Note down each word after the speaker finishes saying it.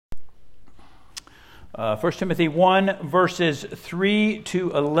1 Timothy 1, verses 3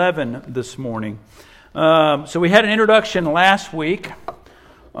 to 11 this morning. So we had an introduction last week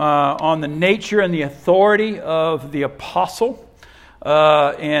on the nature and the authority of the apostle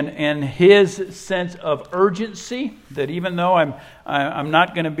and his sense of urgency, that even though I'm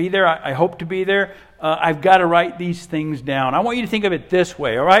not going to be there, I hope to be there, I've got to write these things down. I want you to think of it this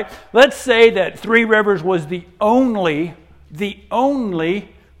way, all right? Let's say that Three Rivers was the only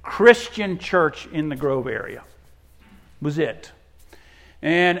Christian church in the Grove area. Was it.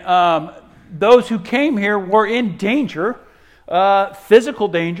 And those who came here were in danger, physical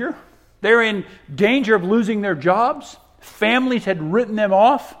danger. They're in danger of losing their jobs. Families had written them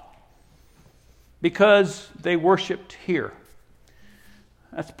off because they worshiped here.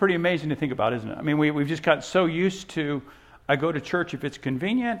 That's pretty amazing to think about, isn't it? I mean, we've just got so used to, I go to church if it's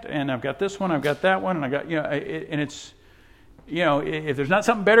convenient, and I've got this one, I've got that one, and I got, and it's, if there's not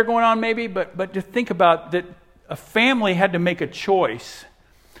something better going on, maybe, but to think about that a family had to make a choice.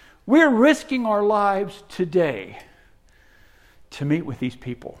 We're risking our lives today to meet with these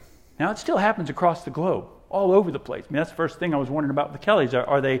people. Now, it still happens across the globe, all over the place. I mean, that's the first thing I was wondering about the Kellys.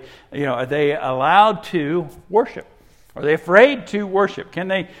 Are they allowed to worship? Are they afraid to worship? Can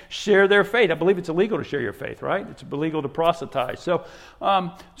they share their faith? I believe it's illegal to share your faith, right? It's illegal to proselytize. So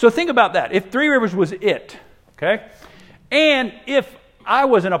think about that. If Three Rivers was it, okay? And if I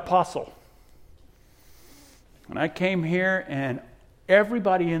was an apostle, and I came here and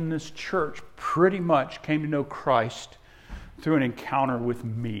everybody in this church pretty much came to know Christ through an encounter with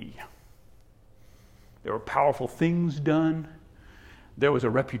me. There were powerful things done. There was a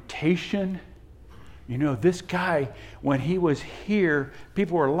reputation. This guy, when he was here,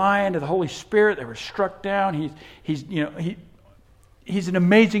 people were lying to the Holy Spirit. They were struck down. He's an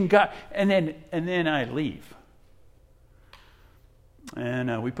amazing guy. And then I leave.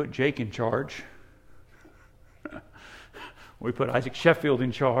 And we put Jake in charge. We put Isaac Sheffield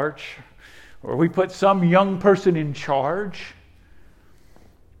in charge. Or we put some young person in charge.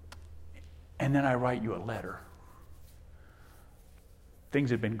 And then I write you a letter. Things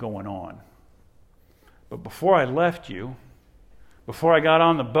had been going on. But before I left you, before I got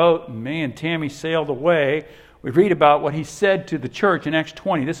on the boat and me and Tammy sailed away, we read about what he said to the church in Acts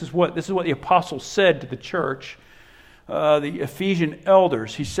 20. This is what the apostle said to the church. The Ephesian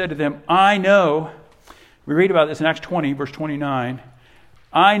elders, he said to them, I know, we read about this in Acts 20, verse 29,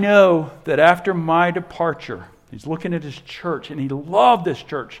 I know that after my departure, he's looking at his church, and he loved this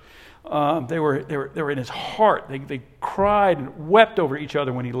church. They were in his heart. They cried and wept over each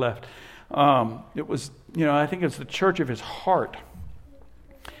other when he left. It was, I think it's the church of his heart.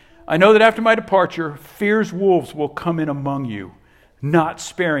 I know that after my departure, fierce wolves will come in among you, not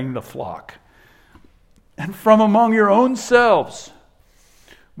sparing the flock. And from among your own selves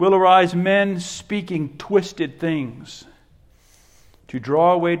will arise men speaking twisted things to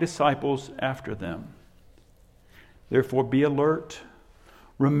draw away disciples after them. Therefore be alert,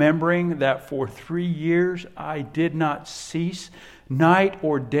 remembering that for 3 years I did not cease night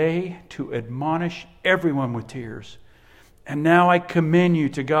or day to admonish everyone with tears. And now I commend you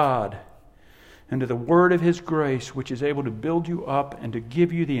to God and to the word of his grace, which is able to build you up and to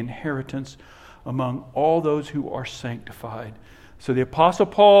give you the inheritance among all those who are sanctified. So the Apostle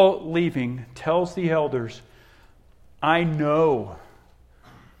Paul, leaving, tells the elders, I know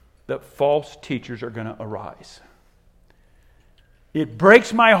that false teachers are going to arise. It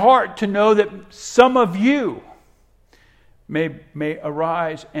breaks my heart to know that some of you may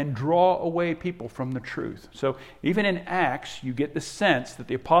arise and draw away people from the truth. So even in Acts, you get the sense that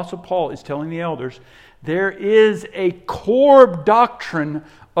the Apostle Paul is telling the elders, there is a core doctrine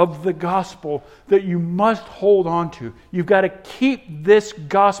of the gospel that you must hold on to. You've got to keep this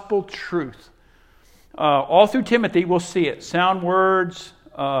gospel truth. All through Timothy, we'll see it. Sound words,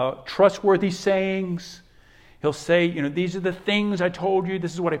 trustworthy sayings. He'll say, these are the things I told you.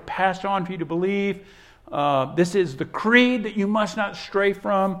 This is what I passed on for you to believe. This is the creed that you must not stray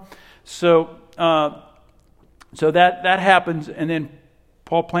from. So that happens, and then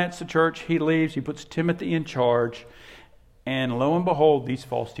Paul plants the church. He leaves. He puts Timothy in charge. And lo and behold, these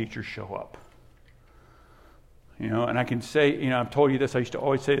false teachers show up. And I can say, I've told you this. I used to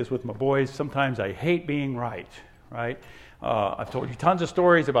always say this with my boys. Sometimes I hate being right? I've told you tons of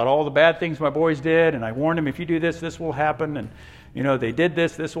stories about all the bad things my boys did, and I warned them, if you do this, this will happen, and they did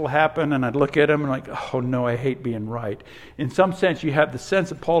this will happen, and I'd look at them and like, oh no, I hate being right. In some sense, you have the sense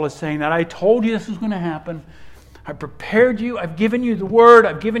that Paul is saying that I told you this was going to happen. I prepared you. I've given you the word.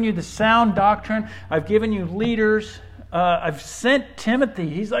 I've given you the sound doctrine. I've given you leaders. I've sent Timothy.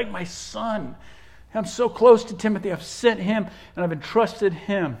 He's like my son. I'm so close to Timothy. I've sent him and I've entrusted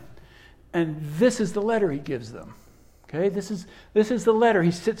him. And this is the letter he gives them. Okay, this is the letter.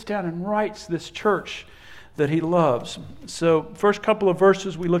 He sits down and writes this church that he loves. So, first couple of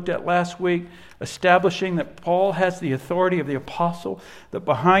verses we looked at last week, establishing that Paul has the authority of the apostle, that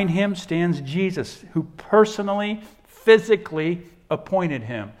behind him stands Jesus, who personally, physically appointed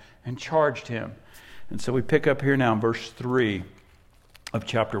him and charged him. And so we pick up here now in verse 3 of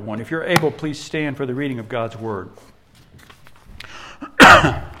chapter 1. If you're able, please stand for the reading of God's word.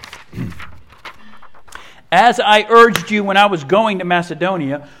 As I urged you when I was going to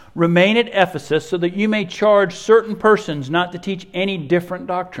Macedonia, remain at Ephesus so that you may charge certain persons not to teach any different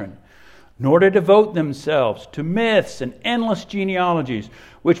doctrine, nor to devote themselves to myths and endless genealogies,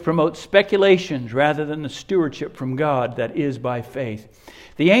 which promote speculations rather than the stewardship from God that is by faith.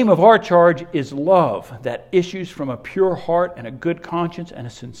 The aim of our charge is love that issues from a pure heart and a good conscience and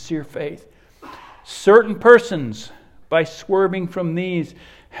a sincere faith. Certain persons, by swerving from these,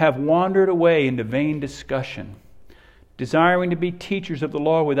 have wandered away into vain discussion, desiring to be teachers of the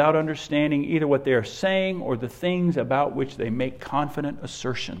law without understanding either what they are saying or the things about which they make confident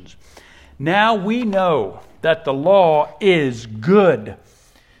assertions. Now we know that the law is good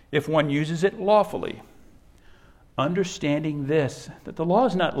if one uses it lawfully, understanding this, that the law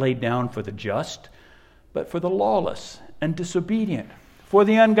is not laid down for the just, but for the lawless and disobedient, for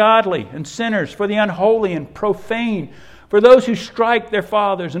the ungodly and sinners, for the unholy and profane, for those who strike their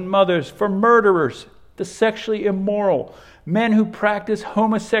fathers and mothers, for murderers, the sexually immoral, men who practice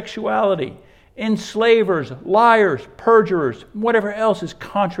homosexuality, enslavers, liars, perjurers, whatever else is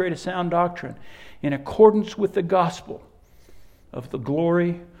contrary to sound doctrine, in accordance with the gospel of the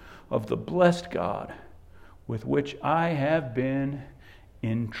glory of the blessed God with which I have been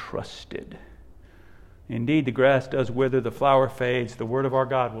entrusted. Indeed, the grass does wither, the flower fades, the word of our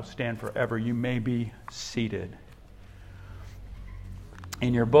God will stand forever. You may be seated.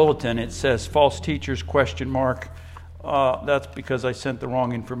 In your bulletin, it says false teachers, ? That's because I sent the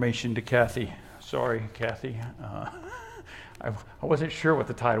wrong information to Kathy. Sorry, Kathy. I wasn't sure what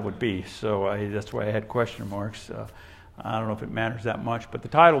the title would be, so that's why I had question marks. I don't know if it matters that much, but the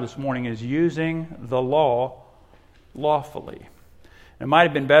title this morning is Using the Law Lawfully. It might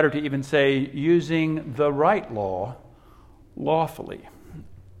have been better to even say Using the Right Law Lawfully.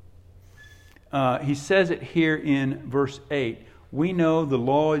 He says it here in verse 8. We know the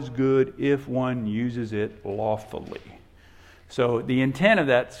law is good if one uses it lawfully. So the intent of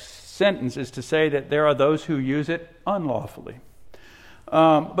that sentence is to say that there are those who use it unlawfully.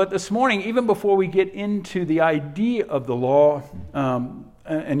 But this morning, even before we get into the idea of the law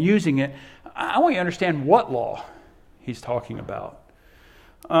and using it, I want you to understand what law he's talking about.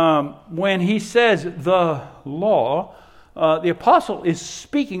 When he says the law, the apostle is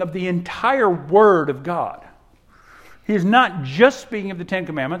speaking of the entire Word of God. He is not just speaking of the Ten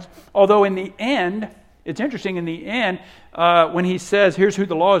Commandments, although in the end, it's interesting, in the end, when he says, here's who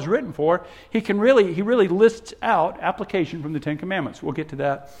the law is written for, he really lists out application from the Ten Commandments. We'll get to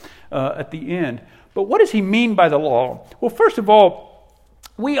that at the end. But what does he mean by the law? Well, first of all,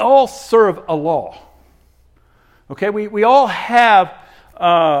 we all serve a law. Okay, we all have,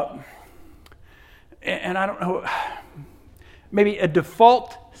 and I don't know, maybe a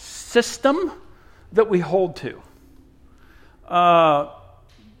default system that we hold to.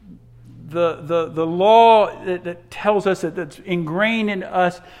 The law that tells us, that's ingrained in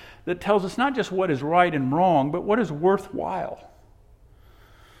us, that tells us not just what is right and wrong, but what is worthwhile.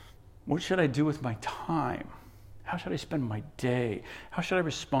 What should I do with my time? How should I spend my day? How should I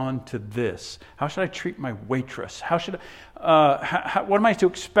respond to this? How should I treat my waitress? What am I to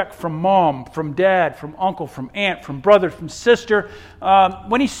expect from mom, from dad, from uncle, from aunt, from brother, from sister?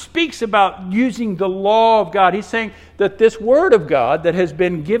 When he speaks about using the law of God, he's saying that this Word of God that has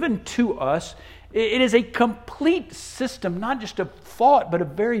been given to us, it is a complete system, not just of thought, but of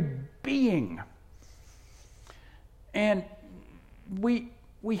very being. And we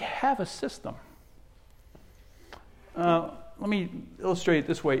have a system. Let me illustrate it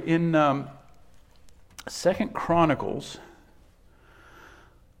this way. In 2 Chronicles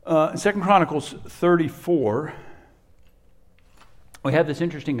 34, we have this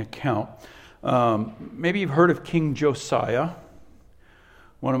interesting account. Maybe you've heard of King Josiah,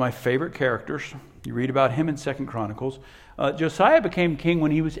 one of my favorite characters. You read about him in 2 Chronicles. Josiah became king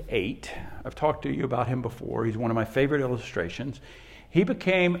when he was 8. I've talked to you about him before. He's one of my favorite illustrations. He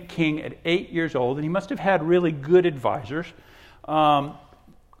became king at 8 years old, and he must have had really good advisors,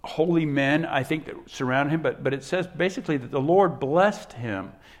 holy men, I think, that surrounded him. But it says basically that the Lord blessed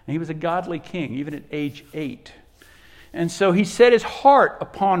him, and he was a godly king, even at age 8. And so he set his heart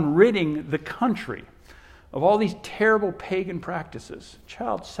upon ridding the country of all these terrible pagan practices,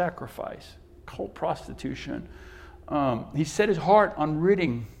 child sacrifice, cult prostitution. He set his heart on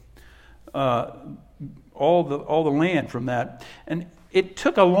ridding all the land from that. And it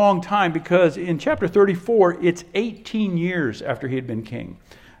took a long time because in chapter 34, it's 18 years after he had been king.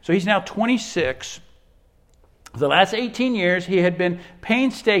 So he's now 26. The last 18 years, he had been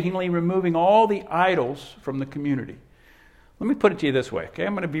painstakingly removing all the idols from the community. Let me put it to you this way, okay?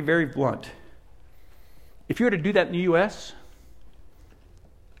 I'm going to be very blunt. If you were to do that in the U.S.,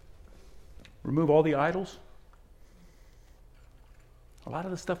 remove all the idols, a lot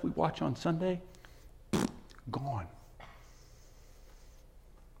of the stuff we watch on Sunday, gone.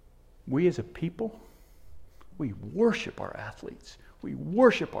 We as a people, we worship our athletes. We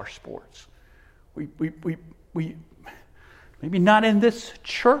worship our sports. We maybe not in this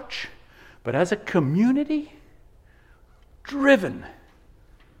church, but as a community, driven.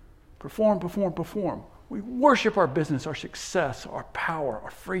 Perform. We worship our business, our success, our power,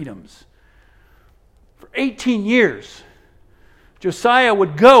 our freedoms. For 18 years, Josiah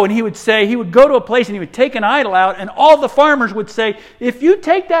would go and he would go to a place and he would take an idol out, and all the farmers would say, if you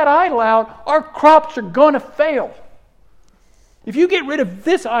take that idol out, our crops are going to fail. If you get rid of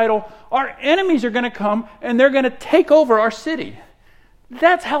this idol, our enemies are going to come and they're going to take over our city.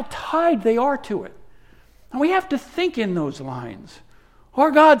 That's how tied they are to it. And we have to think in those lines. Our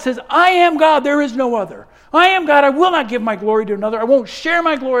God says, I am God, there is no other. I am God, I will not give my glory to another. I won't share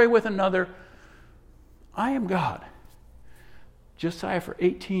my glory with another. I am God. Josiah for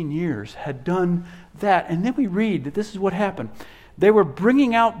 18 years had done that. And then we read that this is what happened. They were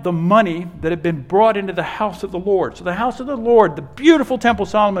bringing out the money that had been brought into the house of the Lord. So the house of the Lord, the beautiful temple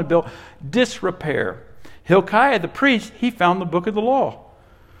Solomon built, disrepair. Hilkiah the priest, he found the book of the law.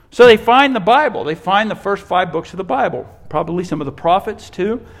 So they find the Bible. They find the first 5 books of the Bible. Probably some of the prophets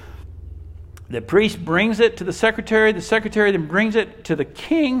too. The priest brings it to the secretary. The secretary then brings it to the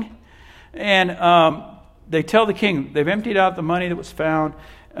king. And they tell the king, they've emptied out the money that was found.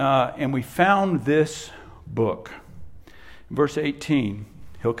 And we found this book. Verse 18,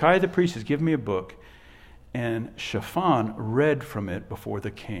 Hilkiah the priest has given me a book, and Shaphan read from it before the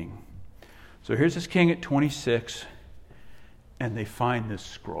king. So here's this king at 26, and they find this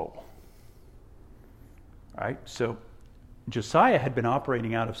scroll. All right? So Josiah had been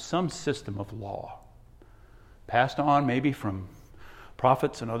operating out of some system of law, passed on maybe from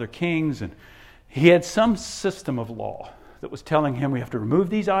prophets and other kings, and he had some system of law that was telling him we have to remove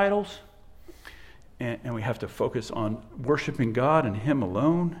these idols, and we have to focus on worshiping God and Him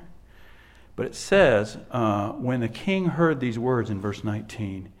alone. But it says, when the king heard these words in verse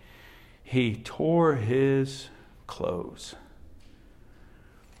 19, he tore his clothes.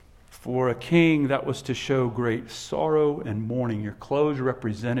 For a king, that was to show great sorrow and mourning. Your clothes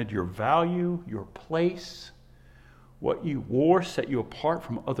represented your value, your place. What you wore set you apart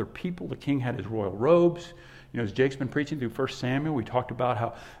from other people. The king had his royal robes. You know, as Jake's been preaching through 1 Samuel, we talked about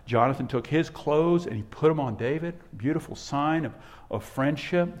how Jonathan took his clothes and he put them on David. Beautiful sign of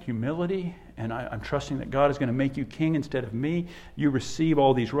friendship, humility. And I'm trusting that God is going to make you king instead of me. You receive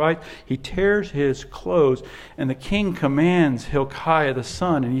all these rights. He tears his clothes, and the king commands Hilkiah the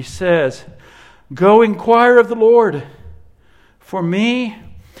son, and he says, go inquire of the Lord for me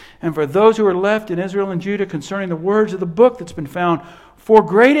and for those who are left in Israel and Judah concerning the words of the book that's been found. For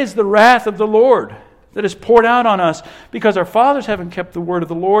great is the wrath of the Lord that is poured out on us, because our fathers haven't kept the word of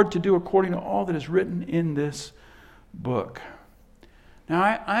the Lord to do according to all that is written in this book. Now,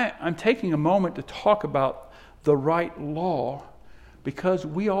 I'm taking a moment to talk about the right law, because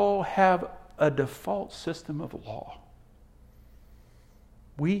we all have a default system of law.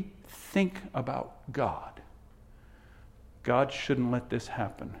 We think about God. God shouldn't let this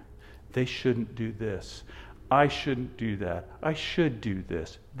happen. They shouldn't do this. I shouldn't do that. I should do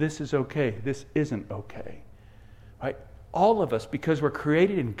this. This is okay. This isn't okay. Right? All of us, because we're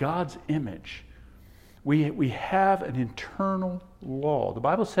created in God's image, we have an internal law. The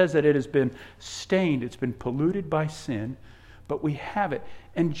Bible says that it has been stained, it's been polluted by sin, but we have it.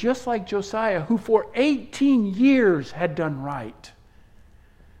 And just like Josiah, who for 18 years had done right,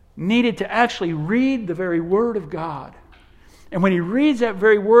 needed to actually read the very Word of God. And when he reads that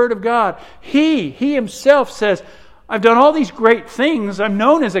very Word of God, he himself says, I've done all these great things. I'm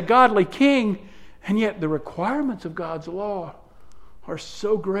known as a godly king. And yet the requirements of God's law are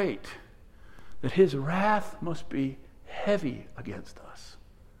so great that His wrath must be heavy against us.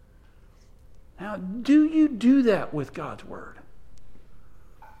 Now, do you do that with God's Word?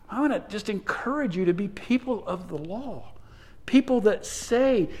 I want to just encourage you to be people of the law. People that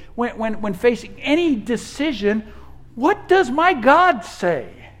say, when facing any decision, what does my God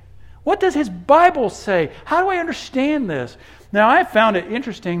say? What does his Bible say? How do I understand this? Now, I found it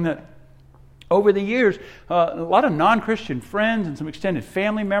interesting that over the years, a lot of non-Christian friends and some extended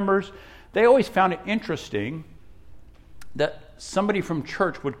family members, they always found it interesting that somebody from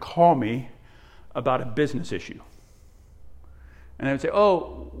church would call me about a business issue. And they would say,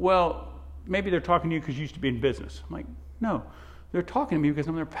 oh, well, maybe they're talking to you because you used to be in business. I'm like, no, they're talking to me because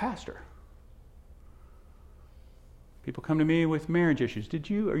I'm their pastor. People come to me with marriage issues.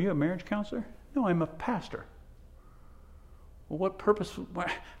 Are you a marriage counselor? No, I'm a pastor. Well, what purpose?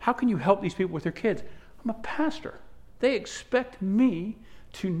 How can you help these people with their kids? I'm a pastor. They expect me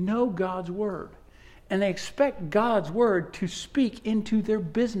to know God's word. And they expect God's word to speak into their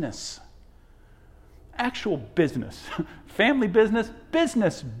business. Actual business. Family business,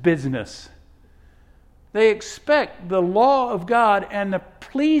 business. They expect the law of God and the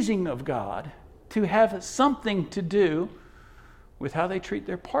pleasing of God to have something to do with how they treat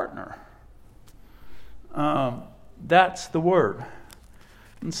their partner. That's the word.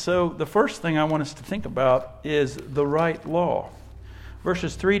 And so the first thing I want us to think about is the right law.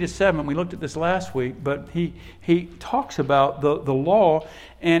 Verses 3 to 7, we looked at this last week, but he talks about the law.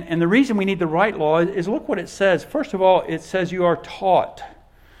 And the reason we need the right law is look what it says. First of all, it says you are taught.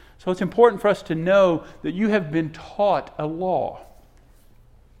 So it's important for us to know that you have been taught a law.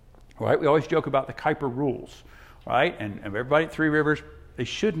 Right? We always joke about the Kuiper rules. Right? And everybody at Three Rivers, they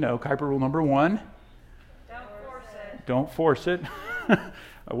should know Kuiper rule number 1. Don't force it.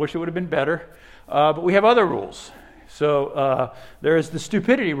 I wish it would have been better. But we have other rules. So there is the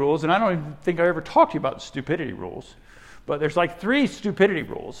stupidity rules, and I don't even think I ever talked to you about the stupidity rules. But there's like 3 stupidity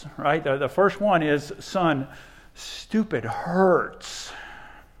rules, right? The first one is, son, stupid hurts.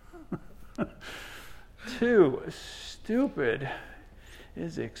 2, stupid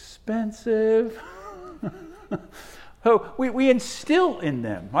is expensive. So we instill in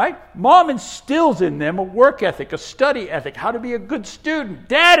them, right? Mom instills in them a work ethic, a study ethic, how to be a good student.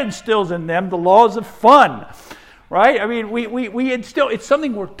 Dad instills in them the laws of fun, right? I mean, we instill, it's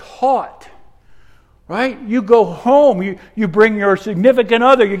something we're taught, right? You go home, you bring your significant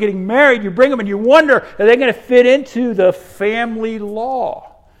other, you're getting married, you bring them and you wonder, are they going to fit into the family law?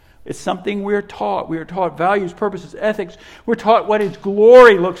 It's something we're taught. We are taught values, purposes, ethics. We're taught what His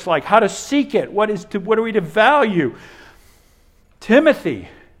glory looks like, how to seek it, what are we to value. Timothy,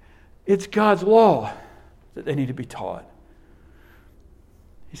 it's God's law that they need to be taught.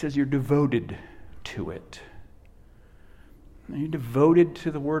 He says you're devoted to it. Are you devoted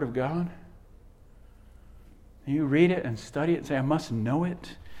to the Word of God? You read it and study it and say, I must know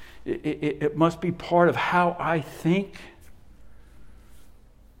it. It must be part of how I think.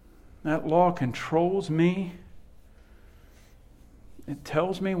 That law controls me. It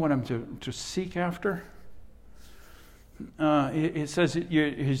tells me what I'm to seek after. It says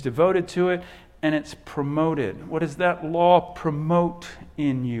he's devoted to it, and it's promoted. What does that law promote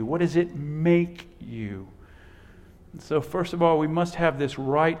in you? What does it make you? And so first of all, we must have this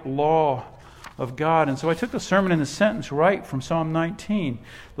right law of God. And so I took the sermon in the sentence right from Psalm 19.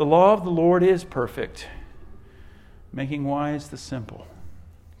 The law of the Lord is perfect, making wise the simple.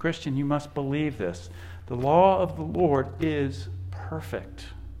 Christian, you must believe this. The law of the Lord is perfect.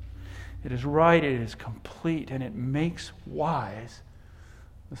 It is right, it is complete, and it makes wise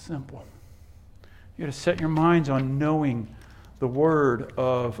the simple. You have to set your minds on knowing the Word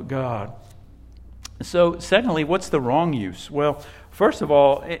of God. So, secondly, what's the wrong use? Well, first of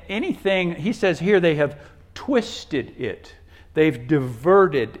all, anything, he says here, they have twisted it. They've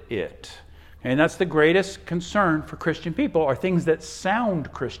diverted it. And that's the greatest concern for Christian people, are things that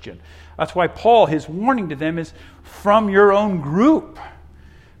sound Christian. That's why Paul, his warning to them is from your own group.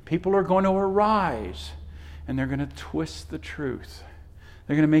 People are going to arise, and they're going to twist the truth.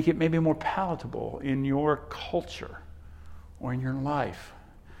 They're going to make it maybe more palatable in your culture or in your life.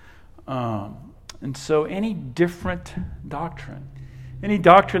 And so any different doctrine, any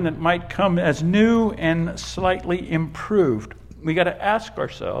doctrine that might come as new and slightly improved, we got to ask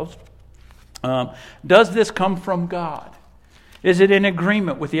ourselves, does this come from God? Is it in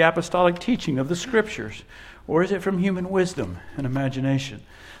agreement with the apostolic teaching of the Scriptures? Or is it from human wisdom and imagination?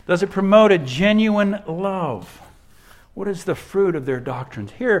 Does it promote a genuine love? What is the fruit of their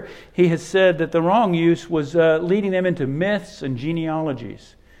doctrines? Here he has said that the wrong use was leading them into myths and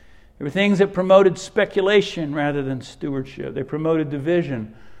genealogies. There were things that promoted speculation rather than stewardship. They promoted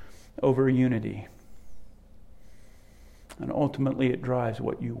division over unity. And ultimately it drives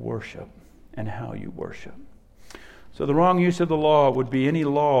what you worship and how you worship. So the wrong use of the law would be any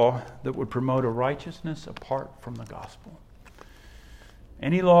law that would promote a righteousness apart from the gospel.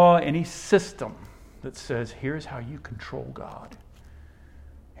 Any law, any system that says, here's how you control God.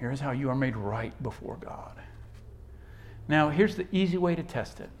 Here's how you are made right before God. Now, here's the easy way to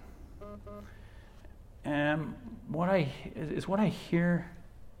test it. And what I hear,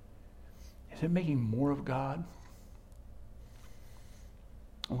 is it making more of God?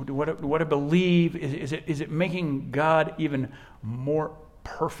 What I believe, is it making God even more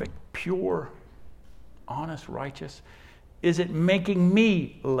perfect, pure, honest, righteous? Is it making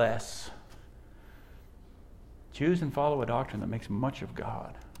me less? Choose and follow a doctrine that makes much of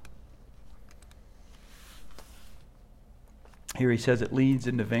God. Here he says it leads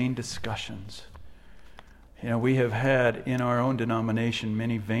into vain discussions. We have had in our own denomination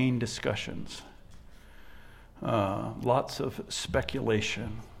many vain discussions. Lots of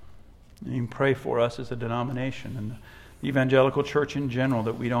speculation. You can pray for us as a denomination and the evangelical church in general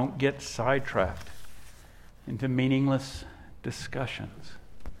that we don't get sidetracked into meaningless discussions.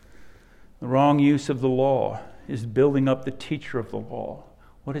 The wrong use of the law is building up the teacher of the law.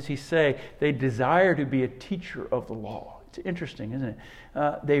 What does he say? They desire to be a teacher of the law. It's interesting, isn't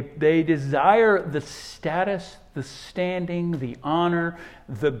it? They desire the status, the standing, the honor,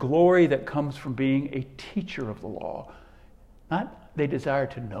 the glory that comes from being a teacher of the law. Not they desire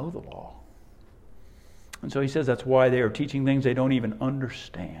to know the law. And so he says that's why they are teaching things they don't even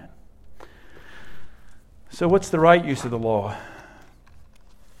understand. So what's the right use of the law?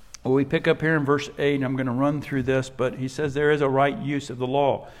 Well, we pick up here in verse 8, and I'm going to run through this, but he says there is a right use of the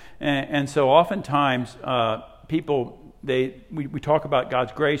law. And so oftentimes people... We talk about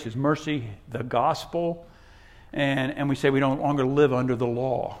God's grace, His mercy, the gospel, and we say we no longer live under the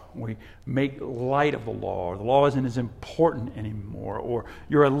law. We make light of the law, or the law isn't as important anymore, or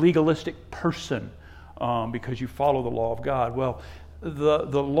you're a legalistic person because you follow the law of God. Well,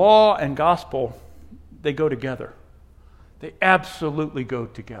 the law and gospel, they go together. They absolutely go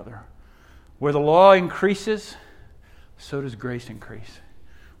together. Where the law increases, so does grace increase.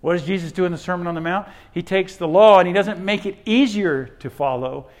 What does Jesus do in the Sermon on the Mount? He takes the law and he doesn't make it easier to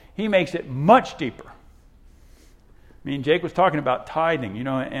follow. He makes it much deeper. I mean, Jake was talking about tithing,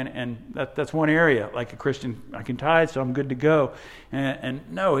 and that's one area. Like a Christian, I can tithe, so I'm good to go. And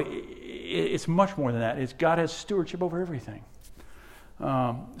no, it's much more than that. God has stewardship over everything.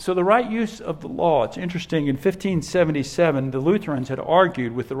 So the right use of the law, it's interesting, in 1577, the Lutherans had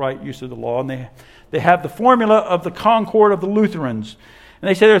argued with the right use of the law, and they have the formula of the Concord of the Lutherans. And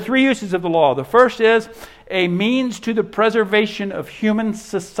they say there are three uses of the law. The first is a means to the preservation of human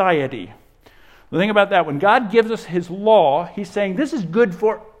society. The thing about that, when God gives us His law, He's saying this is good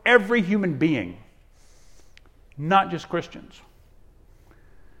for every human being, not just Christians.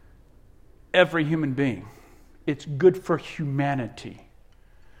 Every human being. It's good for humanity.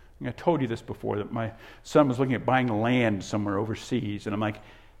 I told you this before, that my son was looking at buying land somewhere overseas, and I'm like,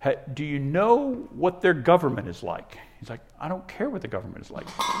 hey, do you know what their government is like? He's like, I don't care what the government is like.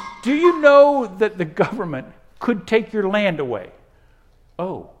 Do you know that the government could take your land away?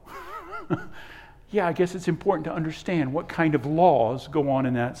 Oh. Yeah, I guess it's important to understand what kind of laws go on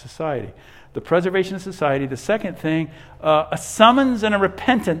in that society. The preservation of society. The second thing, a summons and a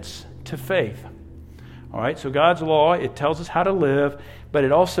repentance to faith. All right, so God's law, it tells us how to live, but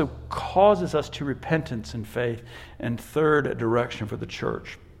it also causes us to repentance and faith. And third, a direction for the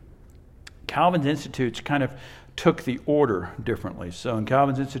church. Calvin's Institutes kind of took the order differently. So in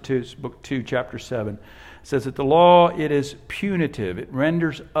Calvin's Institutes, Book 2, Chapter 7, it says that the law, it is punitive. It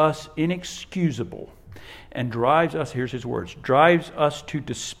renders us inexcusable and drives us, here's his words, drives us to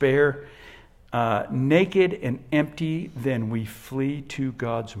despair. Naked and empty, then we flee to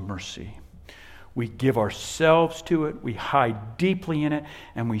God's mercy. We give ourselves to it, we hide deeply in it,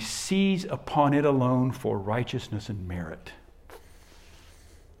 and we seize upon it alone for righteousness and merit.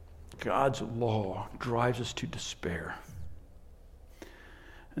 God's law drives us to despair.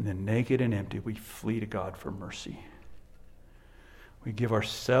 And then naked and empty, we flee to God for mercy. We give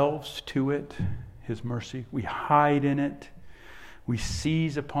ourselves to it, His mercy. We hide in it. We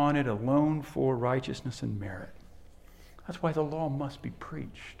seize upon it alone for righteousness and merit. That's why the law must be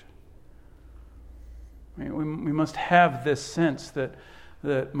preached. I mean, we must have this sense that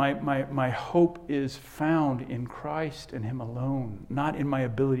my hope is found in Christ and Him alone, not in my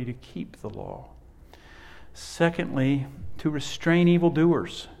ability to keep the law. Secondly, to restrain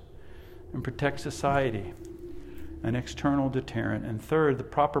evildoers and protect society, an external deterrent. And third, the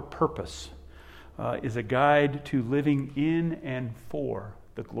proper purpose is a guide to living in and for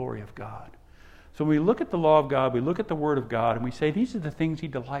the glory of God. So when we look at the law of God, we look at the Word of God, and we say, these are the things He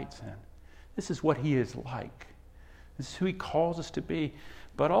delights in. This is what He is like. This is who He calls us to be.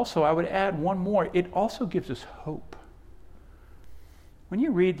 But also, I would add one more. It also gives us hope. When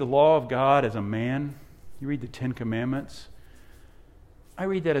you read the law of God as a man, you read the Ten Commandments, I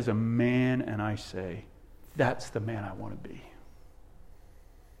read that as a man and I say, that's the man I want to be.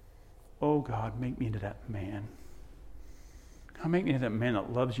 Oh God, make me into that man. God, make me into that man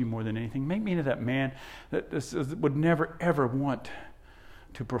that loves you more than anything. Make me into that man that would never ever want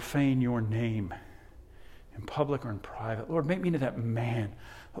to profane your name in public or in private. Lord, make me into that man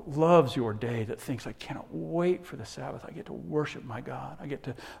that loves your day, that thinks, I cannot wait for the Sabbath. I get to worship my God. I get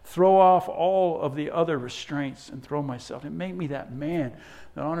to throw off all of the other restraints and throw myself. And make me that man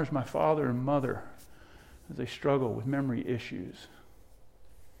that honors my father and mother as they struggle with memory issues,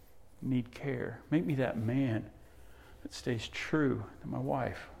 need care. Make me that man that stays true to my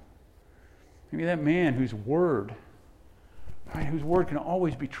wife. Make me that man whose word can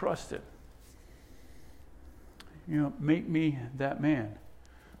always be trusted. Make me that man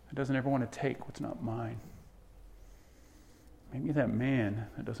that doesn't ever want to take what's not mine. Make me that man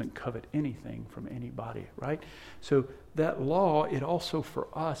that doesn't covet anything from anybody, right? So that law, it also for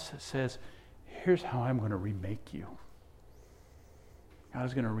us says, here's how I'm going to remake you. God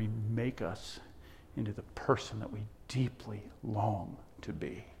is going to remake us into the person that we deeply long to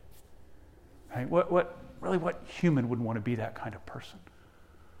be. Right? What human would want to be that kind of person?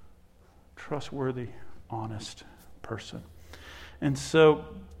 Trustworthy, honest person. And so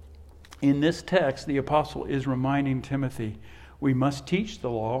in this text, the apostle is reminding Timothy, we must teach the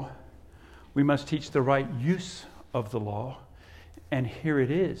law. We must teach the right use of the law. And here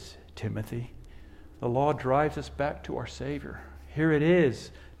it is, Timothy. The law drives us back to our Savior. Here it is,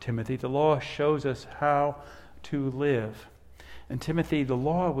 Timothy. The law shows us how to live. And Timothy, the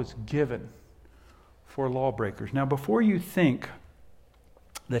law was given for lawbreakers. Now, before you think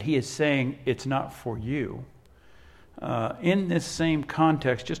that he is saying it's not for you, in this same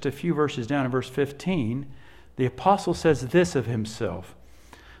context, just a few verses down in verse 15, the apostle says this of himself.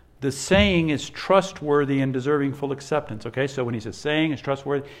 The saying is trustworthy and deserving full acceptance. Okay, so when he says saying is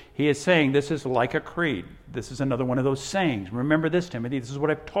trustworthy, he is saying this is like a creed. This is another one of those sayings. Remember this, Timothy. This is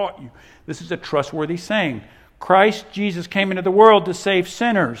what I've taught you. This is a trustworthy saying. Christ Jesus came into the world to save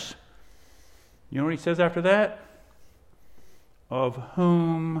sinners. You know what he says after that? Of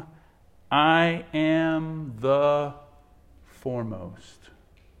whom I am the foremost.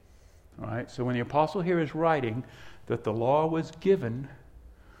 All right, so when the apostle here is writing that the law was given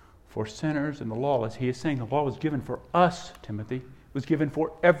for sinners and the lawless, he is saying the law was given for us, Timothy. It was given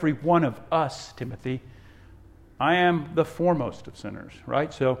for every one of us, Timothy. I am the foremost of sinners,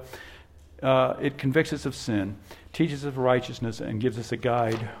 right? So it convicts us of sin, teaches us of righteousness, and gives us a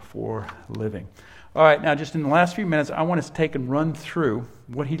guide for living. All right, now just in the last few minutes, I want us to take and run through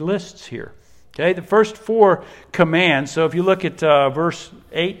what he lists here. Okay, the first four commands. So if you look at verse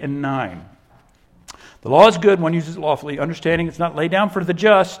 8 and 9. The law is good, one uses it lawfully, understanding it's not laid down for the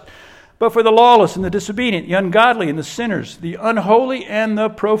just, but for the lawless and the disobedient, the ungodly and the sinners, the unholy and the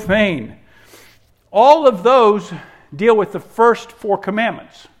profane. All of those deal with the first four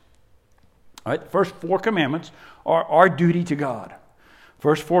commandments. All right, the first four commandments are our duty to God.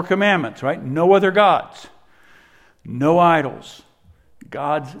 First four commandments, right? No other gods, no idols,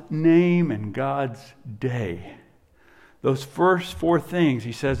 God's name and God's day. Those first four things,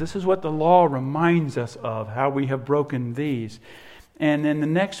 he says, this is what the law reminds us of, how we have broken these. And then the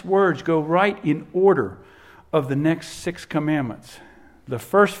next words go right in order of the next six commandments. The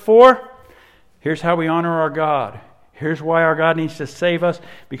first four, here's how we honor our God. Here's why our God needs to save us,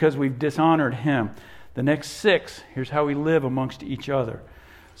 because we've dishonored him. The next six, here's how we live amongst each other.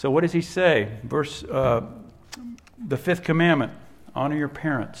 So what does he say? The fifth commandment, honor your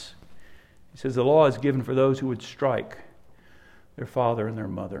parents. He says the law is given for those who would strike their father and their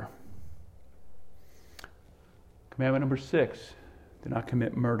mother. Commandment number 6, do not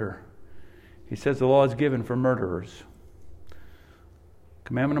commit murder. He says the law is given for murderers.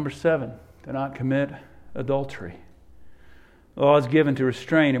 Commandment number 7, do not commit adultery. The law is given to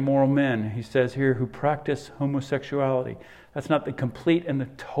restrain immoral men, he says here, who practice homosexuality. That's not the complete and the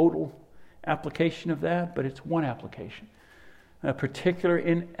total application of that, but it's one application. Particular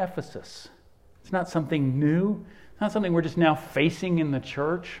in Ephesus. It's not something new. It's not something we're just now facing in the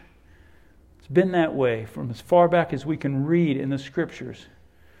church. It's been that way from as far back as we can read in the Scriptures.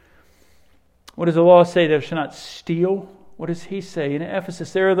 What does the law say? Thou shalt not steal. What does he say? In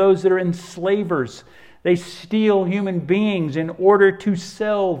Ephesus, there are those that are enslavers. They steal human beings in order to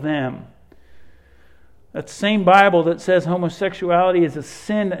sell them. That same Bible that says homosexuality is a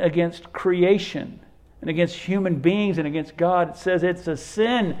sin against creation and against human beings and against God, it says it's a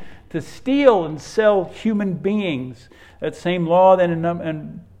sin to steal and sell human beings. That same law then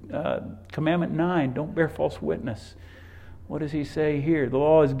in Commandment 9, don't bear false witness. What does he say here? The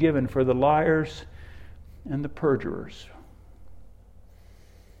law is given for the liars and the perjurers.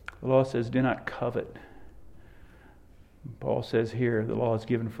 The law says, do not covet. Paul says here, the law is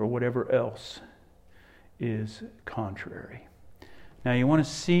given for whatever else is contrary. Now, you want to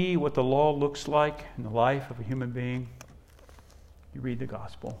see what the law looks like in the life of a human being? You read the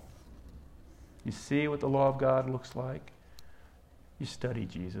gospel. You see what the law of God looks like? You study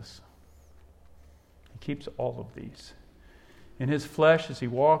Jesus. He keeps all of these. In his flesh, as he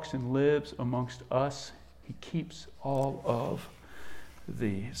walks and lives amongst us, he keeps all of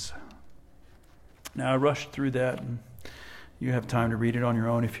these. Now, I rushed through that, and you have time to read it on your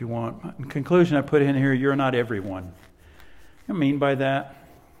own if you want. In conclusion, I put in here, you're not everyone. I mean by that,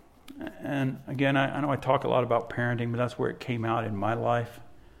 and again, I know I talk a lot about parenting, but that's where it came out in my life.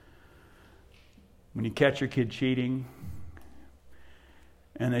 When you catch your kid cheating,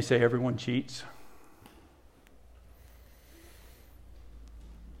 and they say everyone cheats,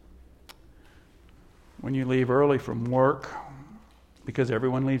 when you leave early from work, because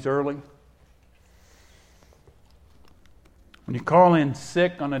everyone leaves early, when you call in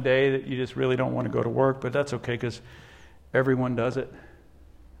sick on a day that you just really don't want to go to work, but that's okay because everyone does it.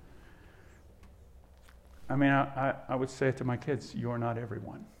 I mean, I would say it to my kids, you're not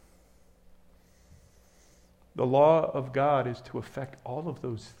everyone. The law of God is to affect all of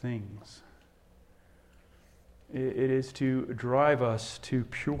those things. It is to drive us to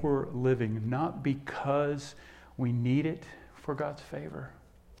pure living, not because we need it for God's favor,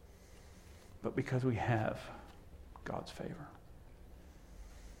 but because we have God's favor.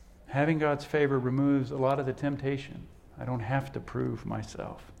 Having God's favor removes a lot of the temptation. I don't have to prove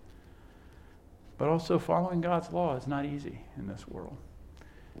myself. But also following God's law is not easy in this world.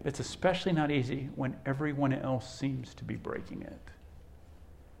 It's especially not easy when everyone else seems to be breaking it.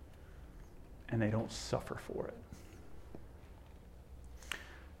 And they don't suffer for it.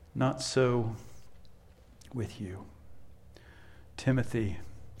 Not so with you. Timothy,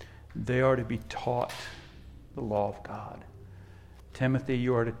 they are to be taught the law of God. Timothy,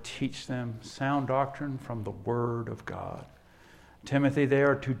 you are to teach them sound doctrine from the Word of God. Timothy, they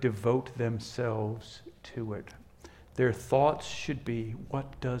are to devote themselves to it. Their thoughts should be,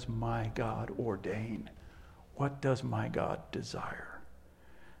 what does my God ordain? What does my God desire?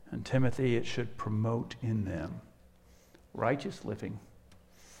 And Timothy, it should promote in them righteous living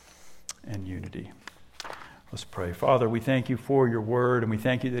and unity. Let's pray. Father, we thank you for your word, and we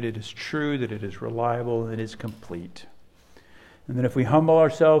thank you that it is true, that it is reliable, that it is complete. And that if we humble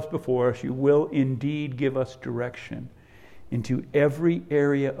ourselves before us, you will indeed give us direction into every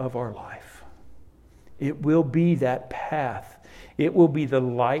area of our life. It will be that path. It will be the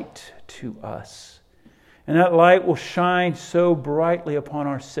light to us. And that light will shine so brightly upon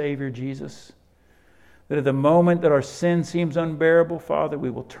our Savior Jesus that at the moment that our sin seems unbearable, Father, we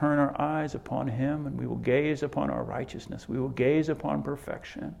will turn our eyes upon him and we will gaze upon our righteousness. We will gaze upon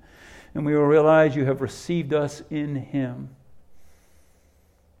perfection. And we will realize you have received us in him,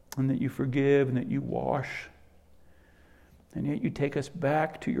 and that you forgive and that you wash. And yet you take us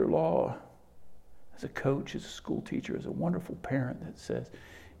back to your law as a coach, as a school teacher, as a wonderful parent that says,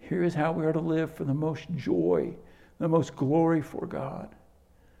 here is how we are to live for the most joy, the most glory for God.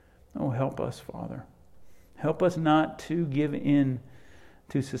 Oh, help us, Father. Help us not to give in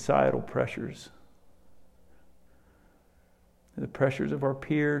to societal pressures, the pressures of our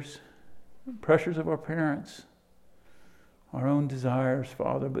peers, the pressures of our parents, our own desires,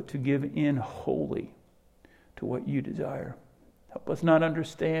 Father, but to give in wholly to what you desire. Help us not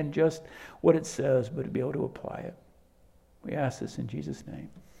understand just what it says, but to be able to apply it. We ask this in Jesus' name.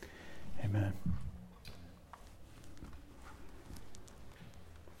 Amen.